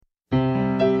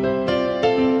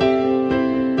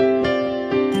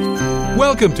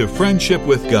Welcome to Friendship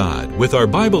with God with our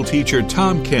Bible teacher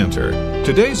Tom Cantor.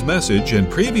 Today's message and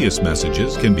previous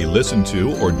messages can be listened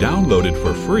to or downloaded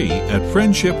for free at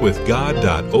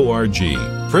friendshipwithgod.org.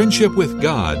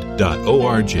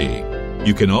 friendshipwithgod.org.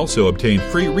 You can also obtain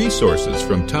free resources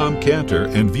from Tom Cantor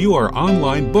and view our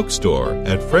online bookstore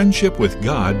at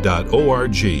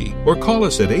friendshipwithgod.org or call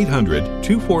us at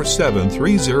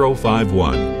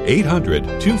 800-247-3051.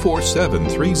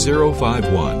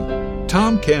 800-247-3051.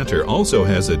 Tom Cantor also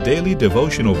has a daily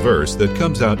devotional verse that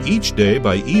comes out each day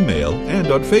by email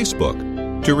and on Facebook.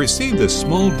 To receive this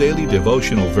small daily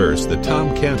devotional verse that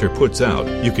Tom Cantor puts out,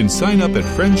 you can sign up at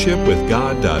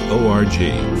friendshipwithgod.org,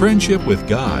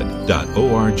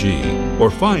 friendshipwithgod.org,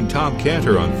 or find Tom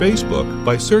Cantor on Facebook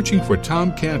by searching for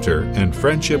Tom Cantor and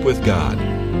Friendship with God.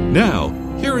 Now,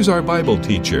 here is our Bible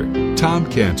teacher, Tom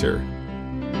Cantor.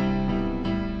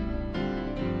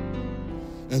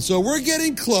 And so we're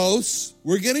getting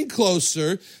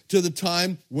closer to the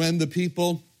time when the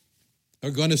people are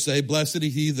going to say, "Blessed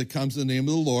is he that comes in the name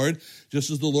of the Lord,"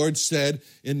 just as the Lord said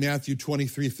in Matthew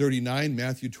 23:39.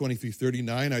 Matthew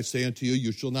 23:39, "I say unto you,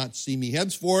 you shall not see me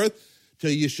henceforth, till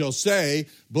you shall say,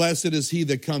 Blessed is he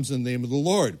that comes in the name of the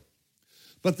Lord."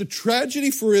 But the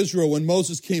tragedy for Israel when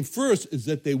Moses came first is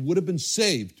that they would have been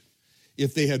saved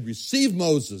if they had received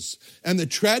Moses. And the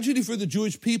tragedy for the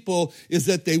Jewish people is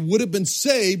that they would have been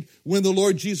saved when the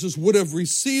Lord Jesus would have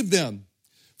received them.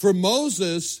 For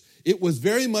Moses, it was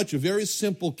very much a very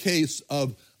simple case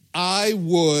of, "I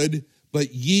would,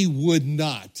 but ye would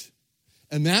not."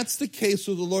 And that's the case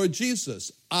of the Lord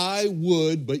Jesus. "I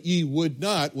would, but ye would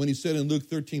not," when he said in Luke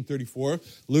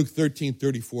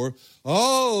 13:34,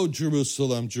 "Oh,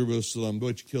 Jerusalem, Jerusalem,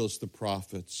 which killest the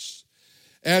prophets,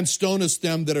 and stonest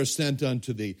them that are sent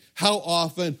unto thee. How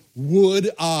often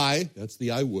would I," that's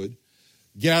the "I would,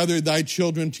 "gather thy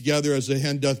children together as a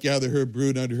hen doth gather her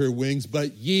brood under her wings,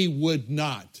 but ye would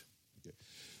not."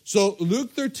 So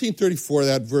Luke 13:34,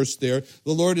 that verse there,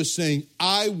 the Lord is saying,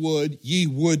 "I would, ye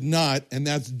would not," and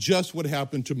that's just what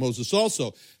happened to Moses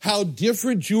also. How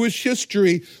different Jewish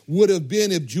history would have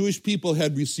been if Jewish people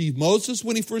had received Moses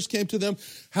when he first came to them.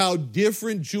 How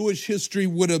different Jewish history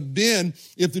would have been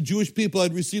if the Jewish people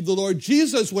had received the Lord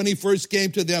Jesus when he first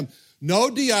came to them.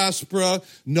 No diaspora,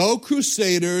 no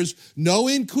crusaders, no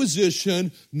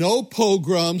Inquisition, no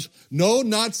pogroms, no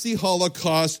Nazi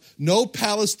Holocaust, no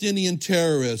Palestinian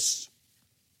terrorists.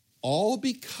 All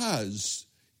because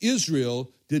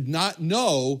Israel did not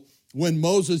know when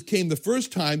Moses came the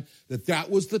first time that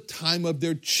was the time of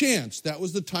their chance. That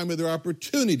was the time of their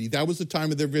opportunity. That was the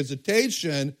time of their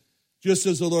visitation. Just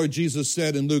as the Lord Jesus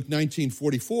said in Luke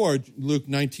 19:44,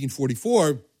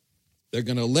 "They're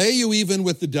going to lay you even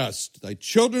with the dust. Thy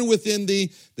children within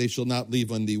thee, they shall not leave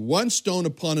on thee one stone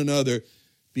upon another,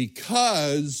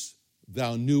 because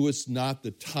thou knewest not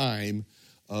the time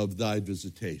of thy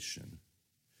visitation."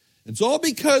 And it's all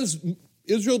because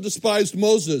Israel despised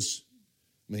Moses.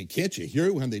 I mean, can't you hear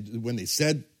it when they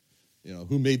said,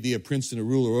 "Who made thee a prince and a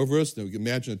ruler over us?" Then we can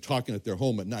imagine them talking at their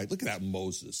home at night. "Look at that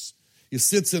Moses. He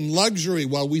sits in luxury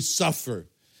while we suffer.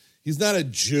 He's not a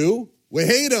Jew. We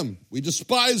hate him. We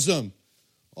despise him."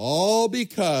 All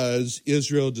because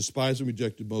Israel despised and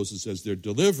rejected Moses as their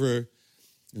deliverer.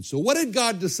 And so what did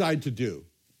God decide to do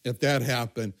if that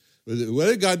happened? What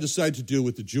did God decide to do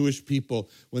with the Jewish people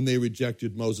when they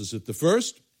rejected Moses at the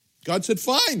first? God said,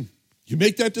 "Fine, you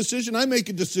make that decision, I make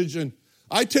a decision.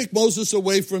 I take Moses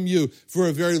away from you for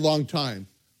a very long time,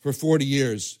 for 40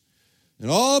 years. And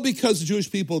all because the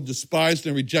Jewish people despised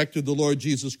and rejected the Lord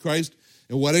Jesus Christ.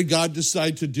 And what did God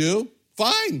decide to do?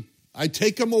 Fine, I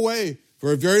take him away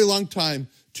for a very long time,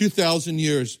 2,000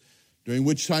 years, during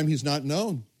which time he's not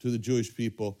known to the Jewish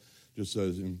people.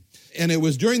 And it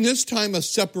was during this time of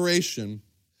separation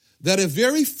that a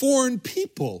very foreign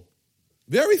people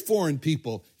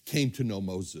came to know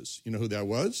Moses. You know who that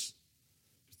was?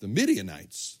 The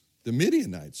Midianites. The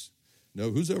Midianites.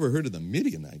 No, who's ever heard of the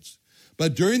Midianites?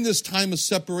 But during this time of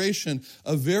separation,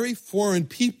 a very foreign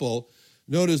people,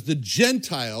 known as the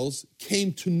Gentiles,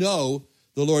 came to know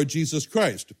the Lord Jesus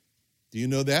Christ. Do you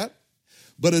know that?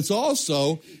 But it's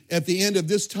also at the end of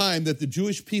this time that the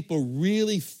Jewish people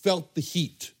really felt the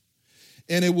heat.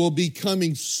 And it will be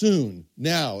coming soon,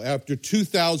 now, after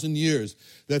 2,000 years,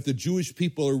 that the Jewish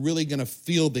people are really going to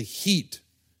feel the heat.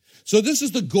 So this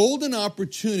is the golden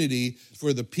opportunity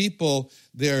for the people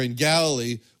there in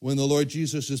Galilee when the Lord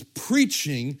Jesus is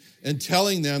preaching and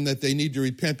telling them that they need to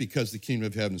repent because the kingdom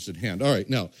of heaven is at hand. All right,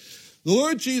 now, the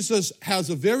Lord Jesus has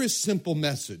a very simple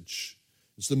message.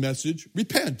 It's the message,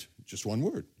 repent. Just one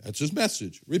word. That's his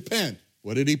message, repent.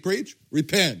 What did he preach?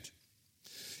 Repent.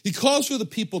 He calls for the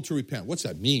people to repent. What's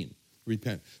that mean,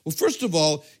 repent? Well, first of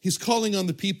all, he's calling on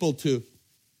the people to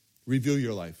review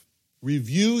your life.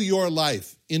 Review your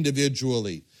life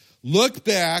individually. Look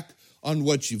back on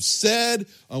what you've said,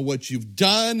 on what you've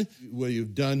done, where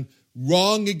you've done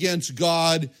wrong against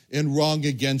God and wrong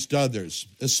against others.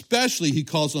 Especially, he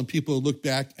calls on people to look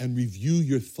back and review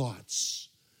your thoughts.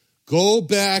 Go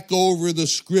back over the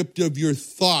script of your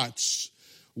thoughts.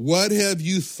 What have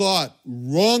you thought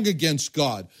wrong against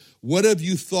God? What have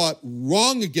you thought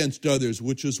wrong against others,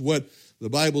 which is what the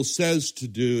Bible says to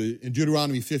do in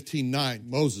Deuteronomy 15:9.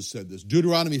 Moses said this,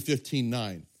 Deuteronomy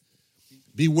 15:9.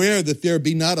 Beware that there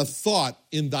be not a thought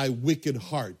in thy wicked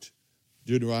heart.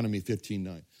 Deuteronomy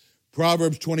 15:9.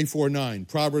 Proverbs 24:9.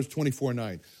 Proverbs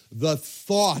 24:9. The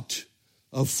thought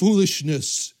of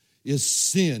foolishness is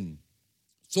sin.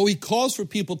 So he calls for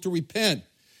people to repent.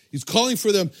 He's calling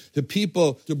for the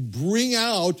people to bring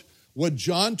out what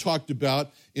John talked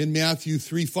about in Matthew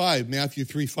 3:5. Matthew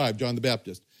 3:5, John the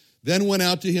Baptist. Then went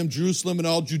out to him Jerusalem and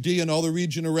all Judea and all the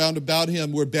region around about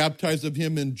him were baptized of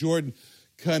him in Jordan,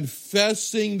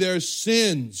 confessing their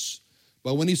sins.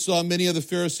 But when he saw many of the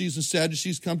Pharisees and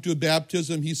Sadducees come to a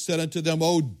baptism, he said unto them,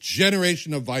 O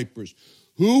generation of vipers,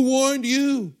 who warned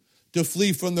you to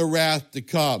flee from the wrath to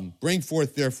come? Bring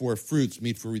forth therefore fruits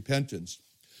meet for repentance.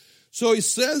 So he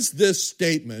says this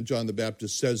statement, John the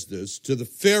Baptist says this, to the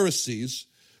Pharisees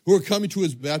who are coming to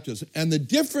his baptism. And the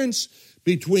difference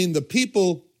between the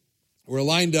people who were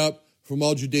lined up from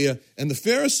all Judea and the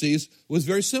Pharisees was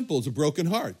very simple. It was a broken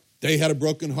heart. They had a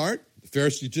broken heart. The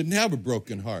Pharisees didn't have a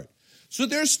broken heart. So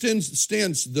there stands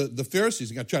the Pharisees.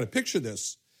 You got to try to picture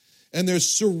this. And the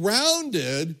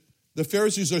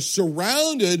Pharisees are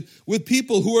surrounded with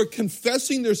people who are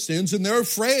confessing their sins, and they're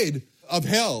afraid of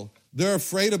hell. They're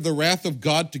afraid of the wrath of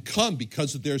God to come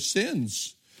because of their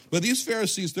sins. But these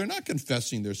Pharisees, they're not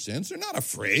confessing their sins. They're not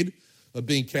afraid of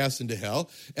being cast into hell.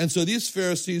 And so these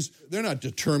Pharisees, they're not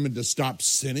determined to stop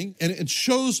sinning. And it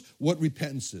shows what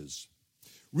repentance is.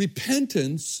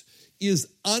 Repentance is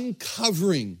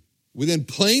uncovering within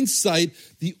plain sight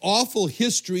the awful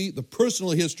history, the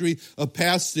personal history of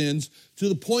past sins to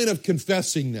the point of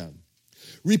confessing them.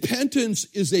 Repentance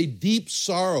is a deep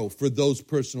sorrow for those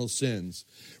personal sins.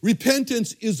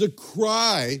 Repentance is a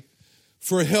cry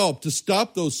for help to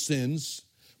stop those sins.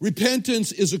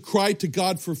 Repentance is a cry to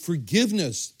God for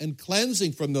forgiveness and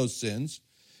cleansing from those sins.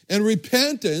 And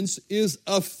repentance is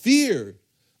a fear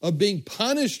of being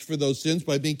punished for those sins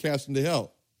by being cast into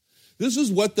hell. This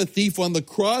is what the thief on the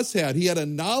cross had. He had a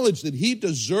knowledge that he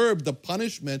deserved the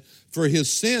punishment for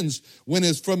his sins. When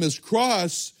from his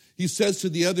cross, he says to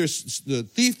the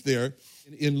thief there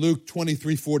in Luke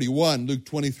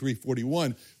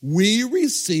 23:41, we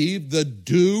receive the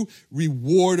due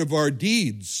reward of our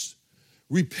deeds.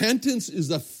 Repentance is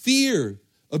a fear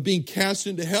of being cast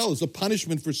into hell, as a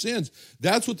punishment for sins.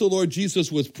 That's what the Lord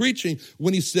Jesus was preaching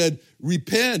when he said,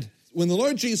 repent. When the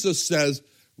Lord Jesus says,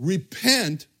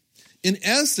 repent, in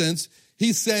essence,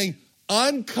 he's saying,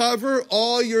 uncover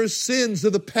all your sins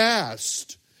of the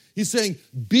past. He's saying,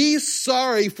 be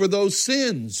sorry for those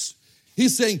sins.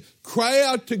 He's saying, cry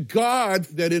out to God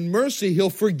that in mercy he'll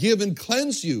forgive and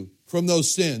cleanse you from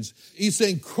those sins. He's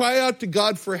saying, cry out to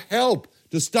God for help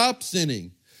to stop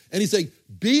sinning. And he's saying,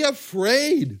 be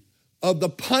afraid of the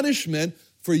punishment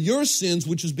for your sins,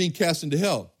 which is being cast into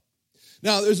hell.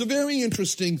 Now, there's a very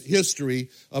interesting history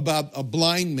about a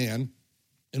blind man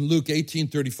in Luke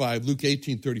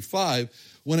 18:35,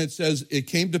 when it says, it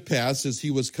came to pass as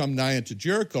he was come nigh unto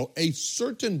Jericho, a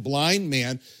certain blind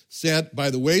man sat by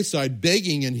the wayside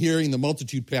begging, and hearing the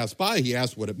multitude pass by, he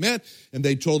asked what it meant, and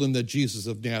they told him that Jesus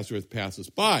of Nazareth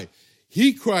passeth by.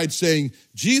 He cried, saying,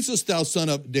 Jesus, thou son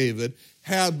of David,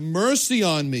 have mercy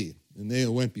on me. And they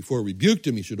went before, rebuked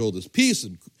him, he should hold his peace.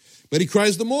 But he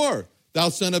cries the more, thou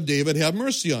son of David, have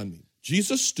mercy on me.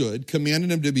 Jesus stood,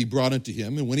 commanded him to be brought unto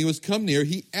him, and when he was come near,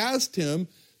 he asked him,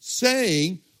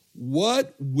 saying,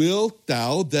 what wilt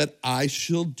thou that I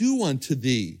shall do unto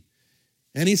thee?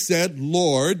 And he said,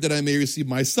 Lord, that I may receive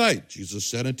my sight. Jesus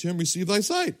said unto him, receive thy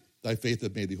sight. Thy faith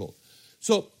hath made thee whole.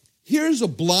 So here's a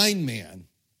blind man.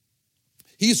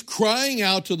 He's crying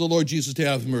out to the Lord Jesus to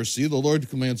have mercy. The Lord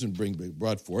commands him to be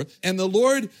brought forth. And the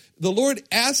Lord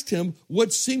asked him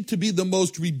what seemed to be the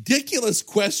most ridiculous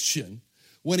question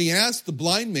when he asked the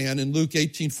blind man in Luke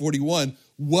 18:41,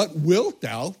 what wilt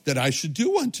thou that I should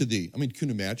do unto thee? I mean, can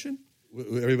you imagine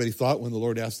what everybody thought when the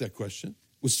Lord asked that question?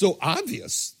 It was so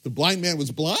obvious. The blind man was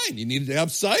blind. He needed to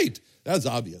have sight. That was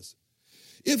obvious.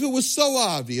 If it was so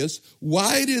obvious,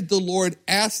 why did the Lord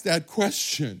ask that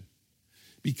question?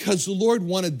 Because the Lord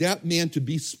wanted that man to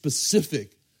be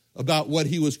specific about what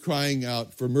he was crying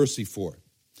out for mercy for.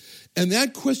 And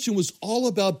that question was all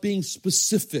about being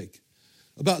specific,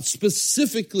 about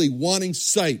specifically wanting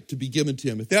sight to be given to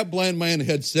him. If that blind man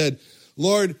had said,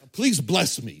 Lord, please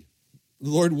bless me, the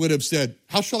Lord would have said,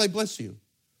 how shall I bless you?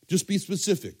 Just be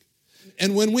specific.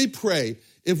 And when we pray,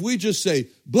 if we just say,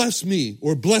 bless me,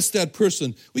 or bless that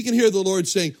person, we can hear the Lord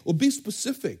saying, well, be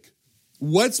specific.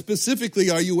 What specifically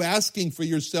are you asking for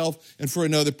yourself and for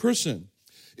another person?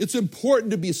 It's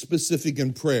important to be specific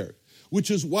in prayer,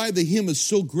 which is why the hymn is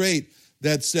so great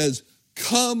that says,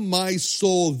 come, my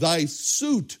soul, thy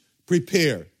suit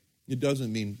prepare. It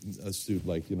doesn't mean a suit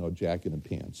like, jacket and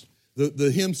pants.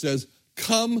 The hymn says,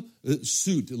 come,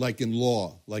 suit, like in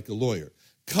law, like a lawyer.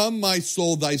 Come, my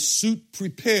soul, thy suit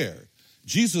prepare.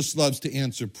 Jesus loves to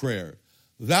answer prayer.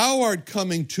 Thou art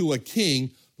coming to a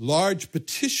king, large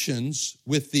petitions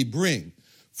with thee bring.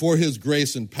 For his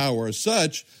grace and power are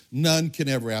such, none can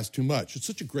ever ask too much. It's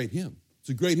such a great hymn. It's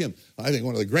a great hymn. I think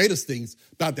one of the greatest things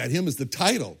about that hymn is the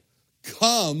title.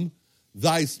 Come,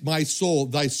 my soul,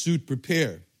 thy suit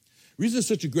prepare. The reason it's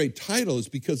such a great title is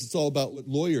because it's all about what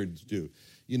lawyers do.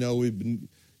 We've been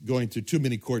going to too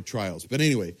many court trials. But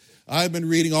anyway, I've been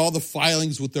reading all the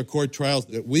filings with the court trials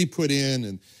that we put in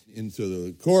and into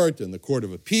the court and the Court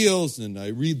of Appeals, and I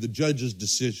read the judge's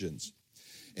decisions.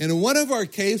 And in one of our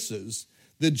cases,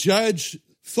 the judge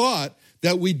thought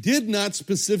that we did not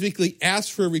specifically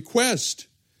ask for a request.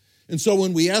 And so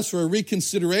when we asked for a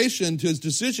reconsideration to his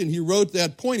decision, he wrote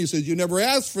that point. He says, you never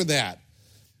asked for that.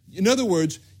 In other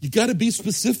words, you got to be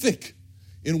specific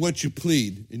in what you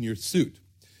plead in your suit.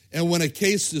 And when a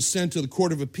case is sent to the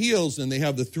Court of Appeals and they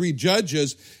have the three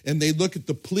judges and they look at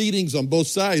the pleadings on both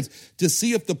sides to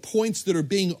see if the points that are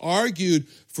being argued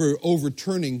for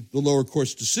overturning the lower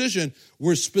court's decision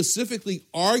were specifically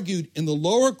argued in the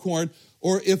lower court,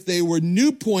 or if they were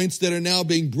new points that are now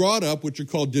being brought up, which are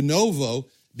called de novo,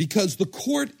 because the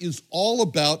court is all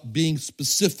about being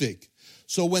specific.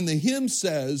 So when the hymn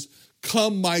says,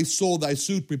 come, my soul, thy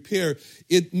suit prepare,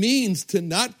 it means to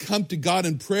not come to God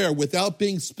in prayer without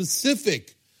being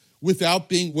specific, without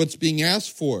being what's being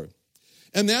asked for.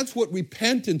 And that's what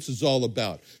repentance is all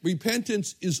about.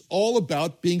 Repentance is all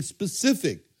about being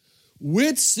specific.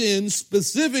 Which sins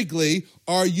specifically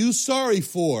are you sorry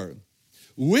for?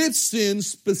 Which sins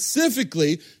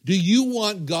specifically do you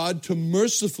want God to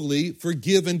mercifully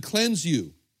forgive and cleanse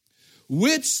you?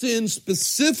 Which sin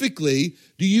specifically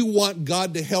do you want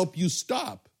God to help you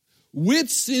stop? Which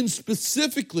sin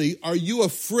specifically are you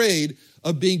afraid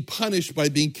of being punished by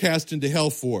being cast into hell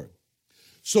for?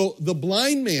 So the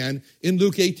blind man in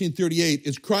Luke 18:38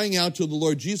 is crying out to the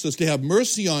Lord Jesus to have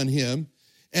mercy on him.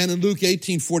 And in Luke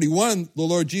 18:41, the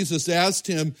Lord Jesus asked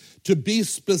him to be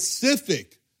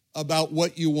specific about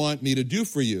what you want me to do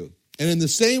for you. And in the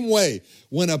same way,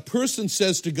 when a person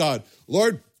says to God,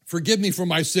 Lord, forgive me for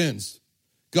my sins,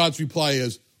 God's reply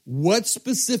is, what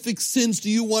specific sins do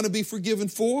you want to be forgiven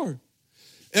for?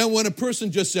 And when a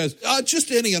person just says,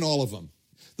 just any and all of them,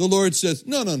 the Lord says,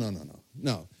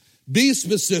 no. Be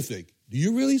specific. Do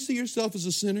you really see yourself as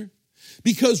a sinner?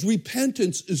 Because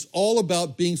repentance is all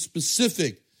about being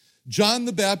specific. John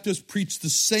the Baptist preached the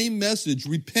same message,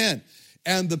 repent.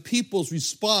 And the people's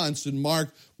response in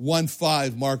Mark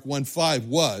 1:5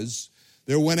 was,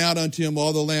 there went out unto him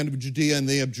all the land of Judea and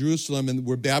they of Jerusalem and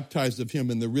were baptized of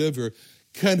him in the river,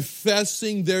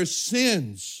 confessing their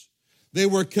sins. They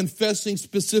were confessing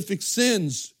specific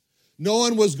sins. No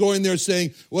one was going there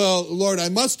saying, well, Lord, I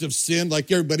must have sinned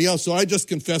like everybody else, so I just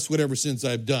confess whatever sins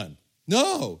I've done.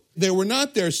 No, they were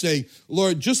not there saying,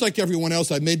 Lord, just like everyone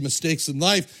else, I made mistakes in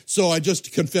life, so I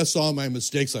just confess all my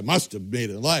mistakes I must have made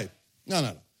in life.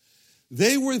 No.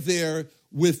 They were there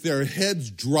with their heads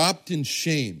dropped in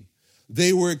shame.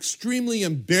 They were extremely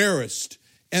embarrassed,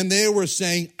 and they were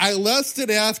saying, I lusted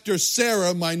after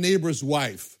Sarah, my neighbor's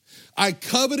wife. I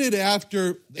coveted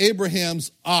after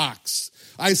Abraham's ox.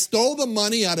 I stole the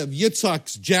money out of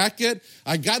Yitzhak's jacket.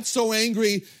 I got so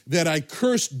angry that I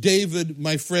cursed David,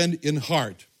 my friend, in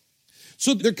heart.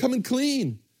 So they're coming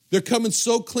clean. They're coming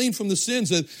so clean from the sins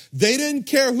that they didn't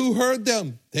care who heard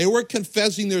them. They were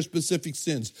confessing their specific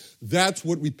sins. That's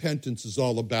what repentance is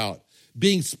all about.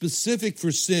 Being specific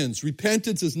for sins.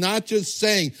 Repentance is not just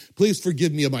saying, please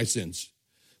forgive me of my sins.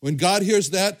 When God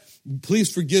hears that,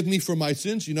 please forgive me for my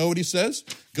sins, you know what he says?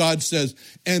 God says,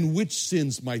 and which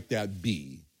sins might that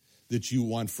be that you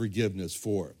want forgiveness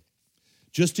for?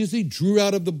 Just as he drew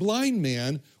out of the blind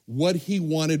man what he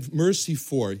wanted mercy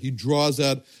for, he draws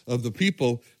out of the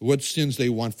people what sins they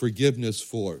want forgiveness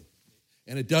for.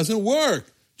 And it doesn't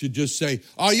work to just say,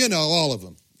 all of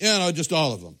them. Just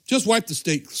all of them. Just wipe the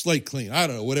slate clean. I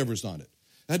don't know, whatever's on it.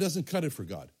 That doesn't cut it for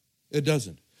God. It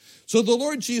doesn't. So the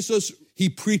Lord Jesus, he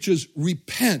preaches,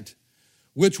 repent.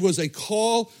 which was a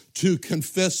call to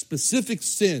confess specific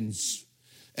sins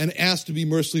and ask to be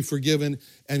mercifully forgiven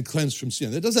and cleansed from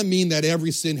sin. That doesn't mean that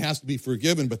every sin has to be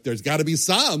forgiven, but there's got to be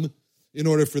some in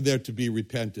order for there to be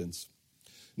repentance.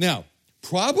 Now,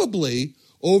 probably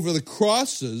over the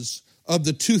crosses of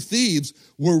the two thieves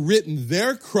were written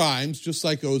their crimes, just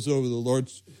like it was over the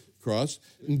Lord's cross,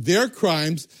 their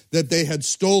crimes that they had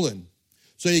stolen.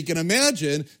 So you can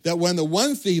imagine that when the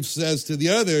one thief says to the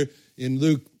other in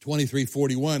Luke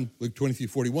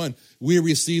 23:41, we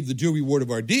received the due reward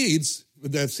of our deeds,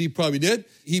 that he probably did.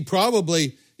 He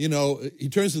probably, he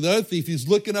turns to the other thief, he's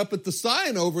looking up at the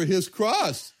sign over his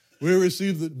cross. We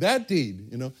received that deed,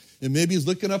 and maybe he's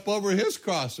looking up over his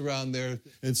cross around there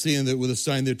and seeing that with a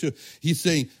sign there too. He's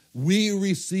saying, we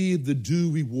received the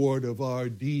due reward of our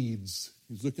deeds.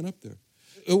 He's looking up there.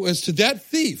 It was to that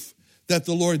thief that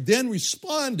the Lord then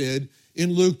responded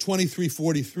in Luke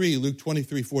 23:43. Luke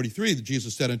 23:43, that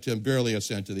Jesus said unto him, verily I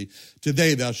say unto thee,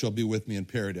 today thou shalt be with me in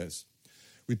paradise.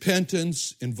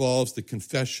 Repentance involves the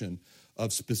confession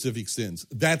of specific sins.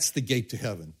 That's the gate to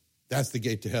heaven. That's the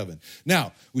gate to heaven.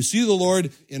 Now, we see the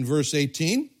Lord in verse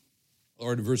 18.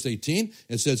 Lord, in verse 18,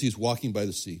 it says he's walking by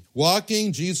the sea.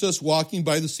 Jesus walking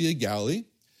by the Sea of Galilee.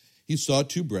 He saw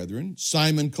two brethren,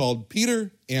 Simon called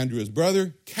Peter, Andrew his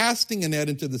brother, casting a net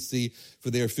into the sea, for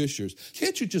they are fishers.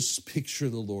 Can't you just picture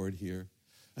the Lord here?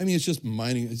 I mean, it's just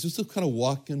kind of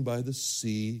walking by the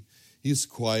sea. He's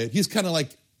quiet. He's kind of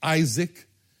like Isaac.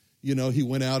 He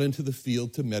went out into the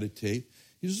field to meditate.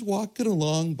 He's just walking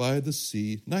along by the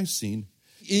sea. Nice scene.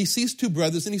 He sees two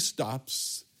brothers and he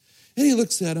stops. And he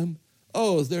looks at them.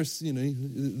 Oh, there's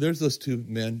those two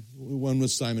men. One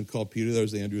was Simon called Peter. That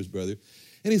was Andrew, his brother.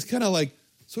 And he's kind of like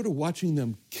sort of watching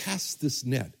them cast this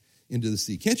net into the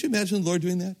sea. Can't you imagine the Lord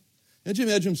doing that? Can't you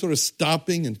imagine him sort of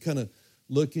stopping and kind of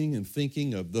looking and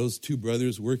thinking of those two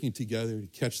brothers working together to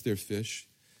catch their fish?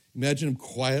 Imagine him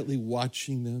quietly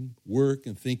watching them work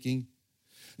and thinking.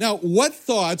 Now, what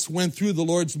thoughts went through the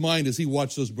Lord's mind as he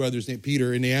watched those brothers,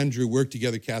 Peter and Andrew, work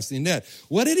together casting a net?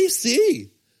 What did he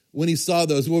see when he saw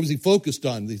those? What was he focused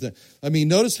on? I mean,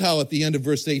 notice how at the end of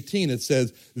verse 18 it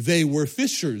says, they were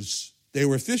fishers. They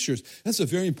were fishers. That's a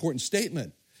very important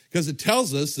statement because it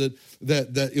tells us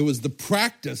that it was the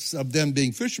practice of them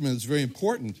being fishermen that's very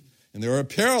important. And there are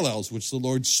parallels which the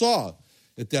Lord saw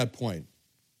at that point.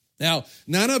 Now,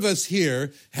 none of us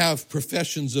here have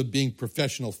professions of being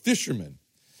professional fishermen.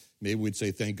 Maybe we'd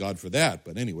say thank God for that.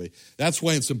 But anyway, that's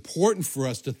why it's important for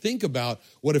us to think about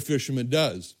what a fisherman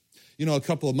does. A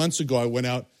couple of months ago, I went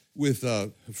out with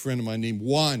a friend of mine named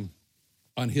Juan.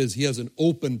 He has an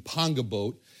open panga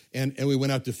boat, and we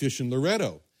went out to fish in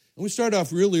Loretto. And we started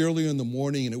off really early in the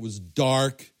morning, and it was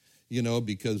dark,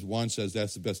 because Juan says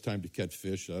that's the best time to catch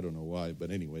fish. I don't know why, but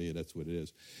anyway, that's what it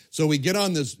is. So we get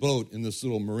on this boat in this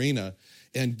little marina,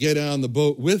 and get on the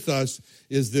boat with us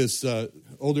is this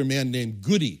older man named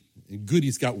Goody. And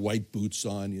Goody's got white boots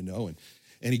on,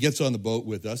 and he gets on the boat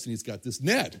with us, and he's got this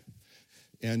net.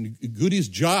 And Goody's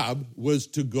job was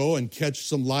to go and catch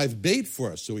some live bait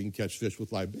for us so we can catch fish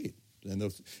with live bait.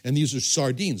 And these are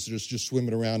sardines. They're just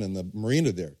swimming around in the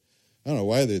marina there. I don't know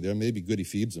why they're there. Maybe Goody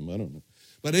feeds them. I don't know.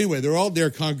 But anyway, they're all there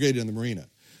congregated in the marina.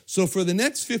 So for the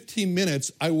next 15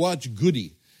 minutes, I watch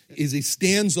Goody as he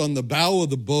stands on the bow of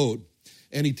the boat,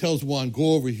 and he tells Juan,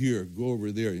 go over here, go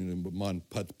over there. Juan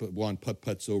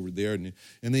putt-putts over there, and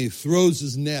then he throws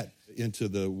his net into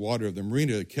the water of the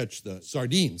marina to catch the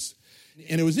sardines.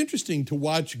 And it was interesting to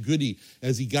watch Goody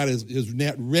as he got his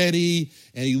net ready,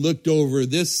 and he looked over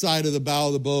this side of the bow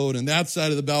of the boat and that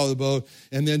side of the bow of the boat,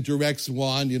 and then directs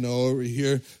Juan, over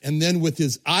here. And then with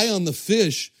his eye on the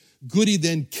fish, Goody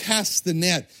then casts the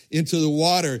net into the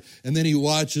water, and then he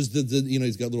watches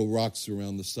he's got little rocks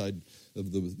around the side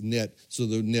of the net, so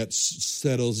the net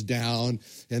settles down,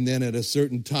 and then at a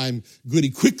certain time, Goody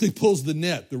quickly pulls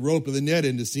the rope of the net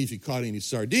in to see if he caught any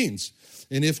sardines.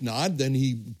 And if not, then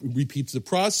he repeats the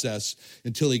process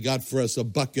until he got for us a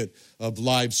bucket of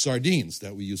live sardines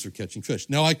that we use for catching fish.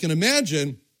 Now, I can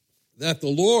imagine that the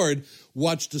Lord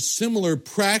watched a similar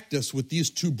practice with these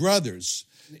two brothers.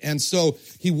 And so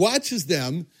he watches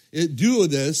them do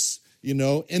this,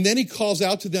 and then he calls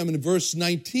out to them in verse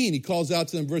 19. He calls out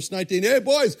to them in verse 19, hey,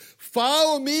 boys,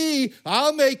 follow me.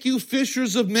 I'll make you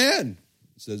fishers of men.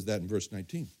 It says that in verse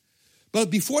 19. But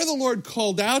before the Lord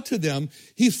called out to them,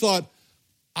 he thought,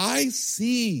 I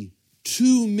see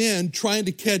two men trying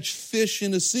to catch fish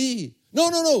in a sea.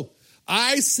 No.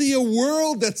 I see a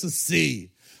world that's a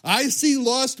sea. I see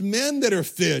lost men that are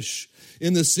fish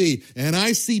in the sea. And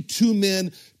I see two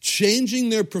men changing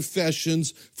their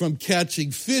professions from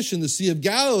catching fish in the Sea of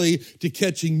Galilee to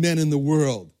catching men in the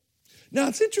world. Now,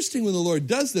 it's interesting when the Lord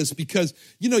does this because,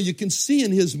 you can see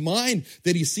in his mind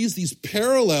that he sees these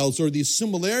parallels or these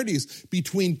similarities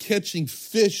between catching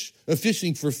fish,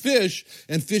 fishing for fish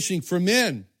and fishing for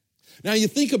men. Now, you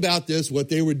think about this, what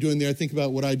they were doing there. Think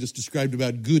about what I just described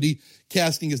about Goody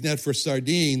casting his net for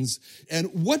sardines.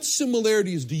 And what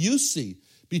similarities do you see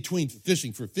between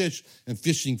fishing for fish and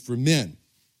fishing for men?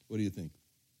 What do you think?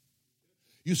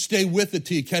 You stay with it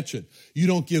till you catch it. You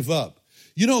don't give up.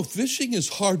 Fishing is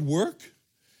hard work.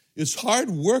 It's hard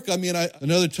work.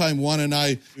 Another time, Juan and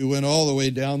I, we went all the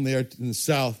way down there in the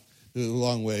south, a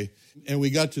long way, and we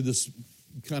got to this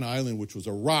kind of island, which was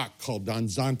a rock called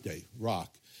Danzante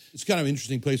Rock. It's kind of an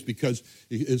interesting place because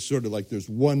it's sort of like there's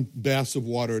one mass of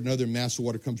water, another mass of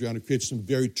water comes around and creates some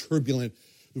very turbulent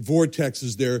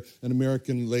vortexes there. An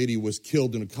American lady was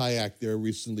killed in a kayak there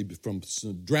recently from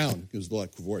drowned because of the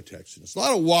lack of vortex. There's a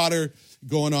lot of water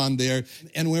going on there.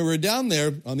 And when we were down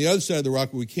there on the other side of the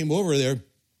rock, when we came over there,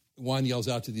 Juan yells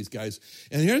out to these guys.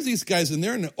 And here's these guys, and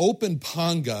they're in an open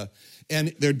panga,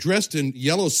 and they're dressed in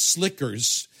yellow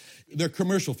slickers. They're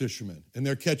commercial fishermen, and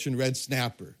they're catching red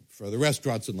snapper for the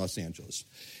restaurants in Los Angeles.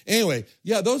 Anyway,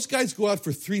 those guys go out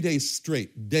for 3 days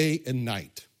straight, day and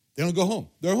night. They don't go home.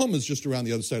 Their home is just around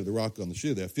the other side of the rock on the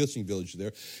shore. They have a fishing village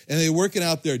there. And they're working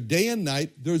out there day and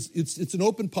night. It's an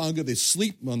open panga. They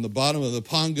sleep on the bottom of the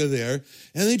panga there.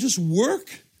 And they just work.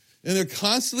 And they're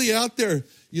constantly out there,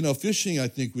 fishing. I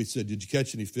think we said, did you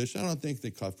catch any fish? I don't think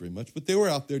they caught very much. But they were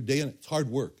out there day and night. It's hard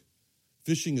work.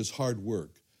 Fishing is hard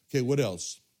work. Okay, what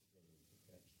else?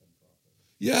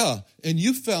 Yeah, and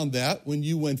you found that when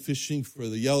you went fishing for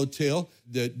the yellowtail,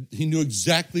 that he knew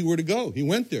exactly where to go. He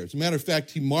went there. As a matter of fact,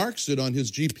 he marks it on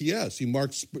his GPS. He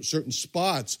marks certain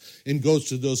spots and goes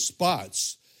to those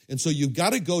spots. And so you've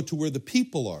got to go to where the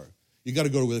people are. You've got to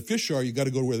go to where the fish are. You've got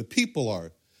to go to where the people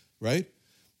are, right?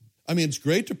 It's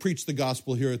great to preach the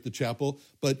gospel here at the chapel,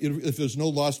 but if there's no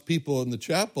lost people in the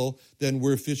chapel, then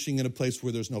we're fishing in a place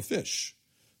where there's no fish.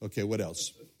 Okay, what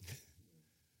else?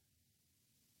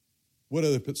 What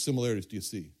other similarities do you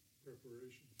see?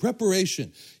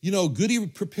 Preparation. Goody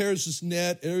prepares his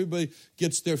net. Everybody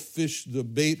gets their fish, the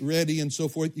bait ready and so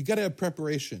forth. You got to have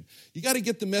preparation. You got to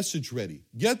get the message ready.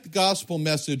 Get the gospel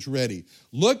message ready.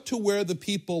 Look to where the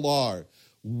people are.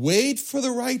 Wait for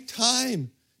the right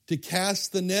time to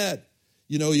cast the net.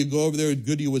 You go over there and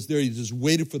Goody was there. He just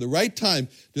waited for the right time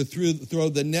to throw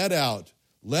the net out.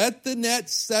 Let the net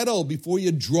settle before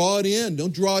you draw it in.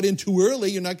 Don't draw it in too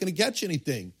early. You're not going to catch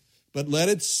anything. But let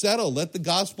it settle. Let the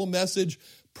gospel message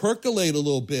percolate a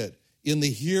little bit in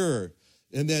the hearer.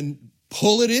 And then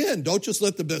pull it in. Don't just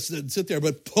let the message sit there,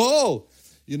 but pull,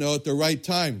 at the right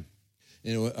time.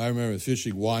 I remember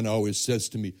fishing, Juan always says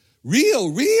to me,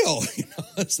 reel.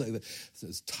 It's like that.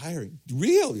 It's tiring.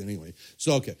 Reel, anyway.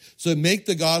 So make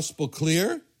the gospel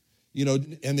clear,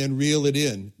 and then reel it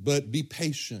in. But be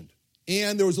patient.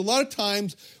 And there was a lot of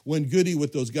times when Goody,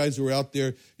 with those guys who were out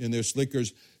there in their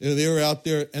slickers, they were out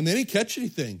there and they didn't catch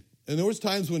anything. And there was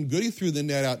times when Goody threw the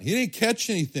net out. He didn't catch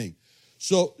anything.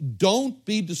 So don't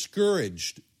be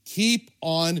discouraged. Keep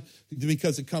on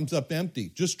because it comes up empty.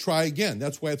 Just try again.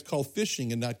 That's why it's called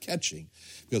fishing and not catching,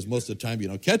 because most of the time you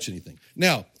don't catch anything.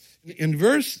 Now, in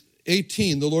verse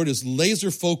 18, the Lord is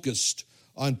laser focused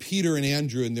on Peter and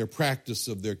Andrew and their practice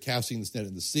of their casting this net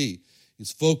in the sea.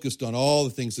 He's focused on all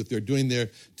the things that they're doing there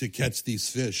to catch these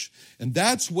fish. And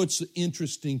that's what's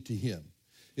interesting to him.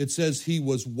 It says he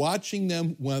was watching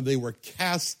them when they were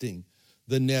casting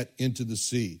the net into the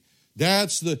sea.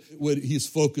 That's what he's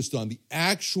focused on, the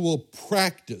actual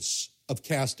practice of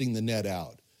casting the net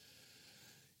out.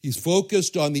 He's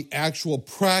focused on the actual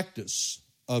practice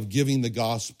of giving the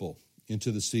gospel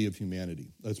into the sea of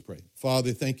humanity. Let's pray.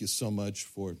 Father, thank you so much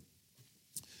for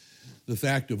the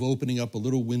fact of opening up a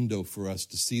little window for us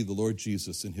to see the Lord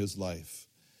Jesus in his life.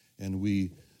 And we,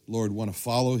 Lord, want to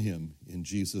follow him in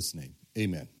Jesus' name.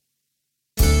 Amen.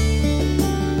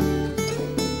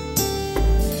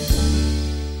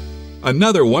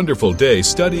 Another wonderful day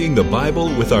studying the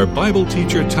Bible with our Bible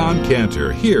teacher Tom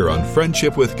Cantor here on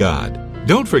Friendship with God.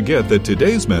 Don't forget that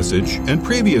today's message and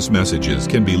previous messages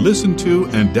can be listened to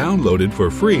and downloaded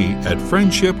for free at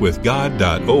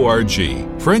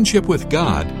friendshipwithgod.org.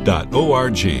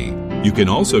 friendshipwithgod.org. You can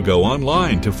also go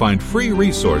online to find free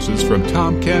resources from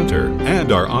Tom Cantor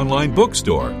and our online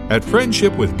bookstore at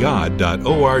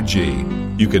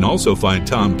friendshipwithgod.org. You can also find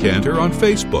Tom Cantor on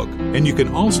Facebook, and you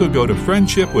can also go to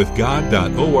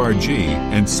friendshipwithgod.org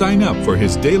and sign up for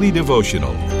his daily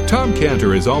devotional. Tom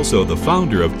Cantor is also the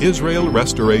founder of Israel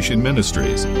Restoration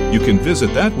Ministries. You can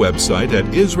visit that website at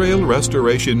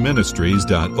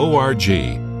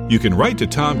israelrestorationministries.org. You can write to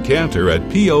Tom Cantor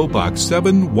at P.O. Box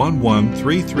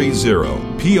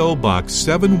 711330, P.O. Box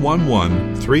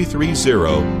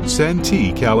 711330,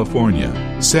 Santee,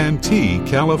 California. Santee,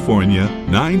 California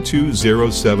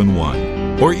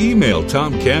 92071. Or email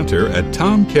Tom Cantor at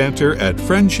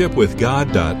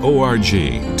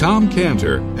tomcantor@friendshipwithgod.org. Tom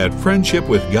Cantor at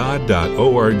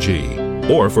friendshipwithgod.org.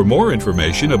 Or for more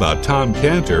information about Tom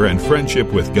Cantor and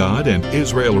Friendship with God and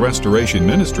Israel Restoration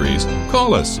Ministries,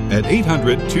 call us at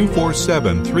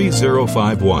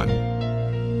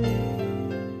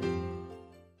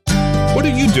 800-247-3051. What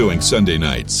are you doing Sunday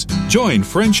nights? Join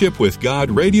Friendship with God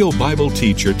radio Bible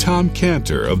teacher Tom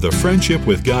Cantor of the Friendship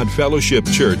with God Fellowship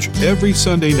Church every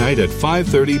Sunday night at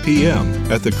 5:30 p.m.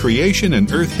 at the Creation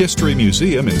and Earth History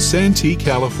Museum in Santee,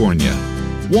 California.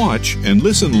 Watch and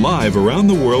listen live around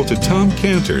the world to Tom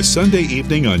Cantor Sunday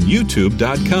evening on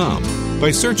YouTube.com by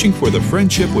searching for the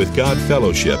Friendship with God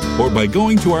Fellowship or by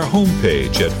going to our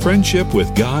homepage at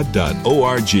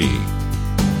friendshipwithgod.org.